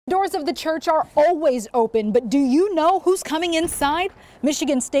Doors of the church are always open, but do you know who's coming inside?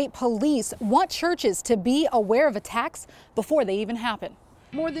 Michigan State Police want churches to be aware of attacks before they even happen.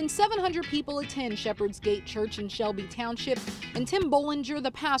 More than 700 people attend Shepherd's Gate Church in Shelby Township, and Tim Bollinger,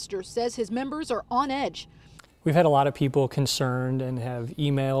 the pastor, says his members are on edge. We've had a lot of people concerned and have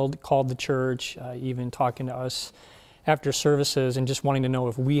emailed, called the church, even talking to us after services and just wanting to know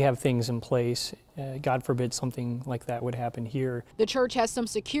if we have things in place. God forbid something like that would happen here. The church has some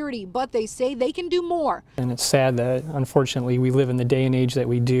security, but they say they can do more. And it's sad that unfortunately we live in the day and age that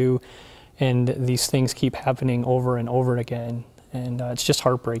we do, and these things keep happening over and over again, and it's just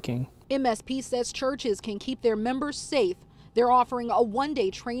heartbreaking. MSP says churches can keep their members safe. They're offering a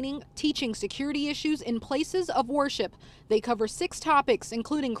one-day training teaching security issues in places of worship. They cover 6 topics,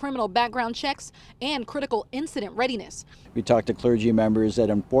 including criminal background checks and critical incident readiness. We talked to clergy members that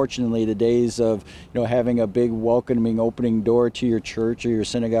unfortunately the days of having a big welcoming opening door to your church or your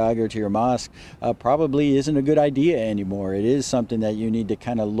synagogue or to your mosque probably isn't a good idea anymore. It is something that you need to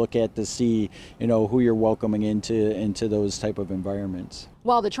kind of look at to see who you're welcoming into those type of environments.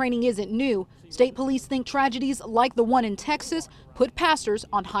 While the training isn't new, state police think tragedies like the one in Texas put pastors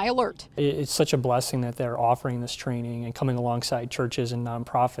on high alert. It's such a blessing that they're offering this training and coming alongside churches and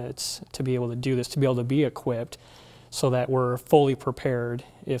nonprofits to be able to do this, to be able to be equipped so that we're fully prepared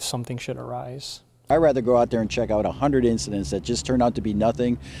if something should arise. I'd rather go out there and check out 100 incidents that just turn out to be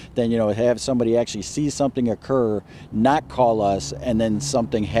nothing than have somebody actually see something occur, not call us, and then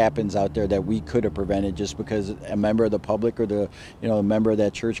something happens out there that we could have prevented just because a member of the public or a member of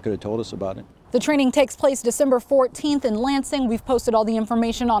that church could have told us about it. The training takes place December 14th in Lansing. We've posted all the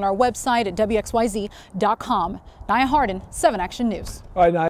information on our website at WXYZ.com. Nia Hardin, 7 Action News. All right, Nia.